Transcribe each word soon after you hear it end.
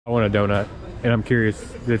I want a donut, and I'm curious,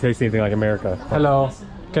 does it taste anything like America? Hello.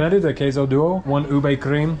 Can I do the queso duo? One ube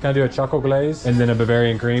cream. Can I do a chocolate glaze? And then a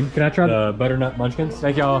Bavarian cream. Can I try the butternut munchkins?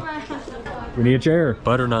 Thank y'all. We need a chair.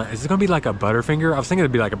 Butternut. Is it gonna be like a Butterfinger? I was thinking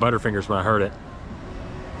it'd be like a Butterfingers when I heard it.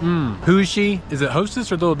 Who is she? Is it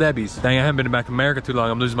Hostess or Little Debbie's? Dang, I haven't been back in America too long.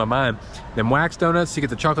 I'm losing my mind. Them wax donuts, you get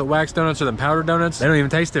the chocolate wax donuts or them powdered donuts. They don't even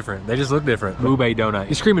taste different. They just look different. Ube donut.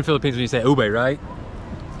 You scream in Philippines when you say ube, right?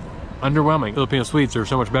 Underwhelming. Filipino sweets are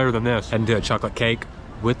so much better than this. Heading to a chocolate cake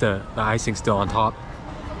with the icing still on top.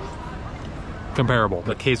 Comparable.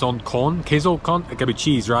 The Quezon Con? Quezon Con? It could be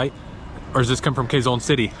cheese, right? Or does this come from Quezon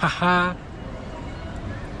City? Haha.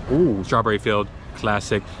 Ooh, strawberry filled.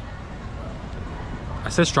 Classic. I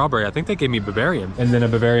said strawberry. I think they gave me Bavarian. And then a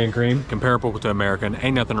Bavarian cream. Comparable to American.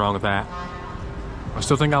 Ain't nothing wrong with that. I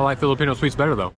still think I like Filipino sweets better though.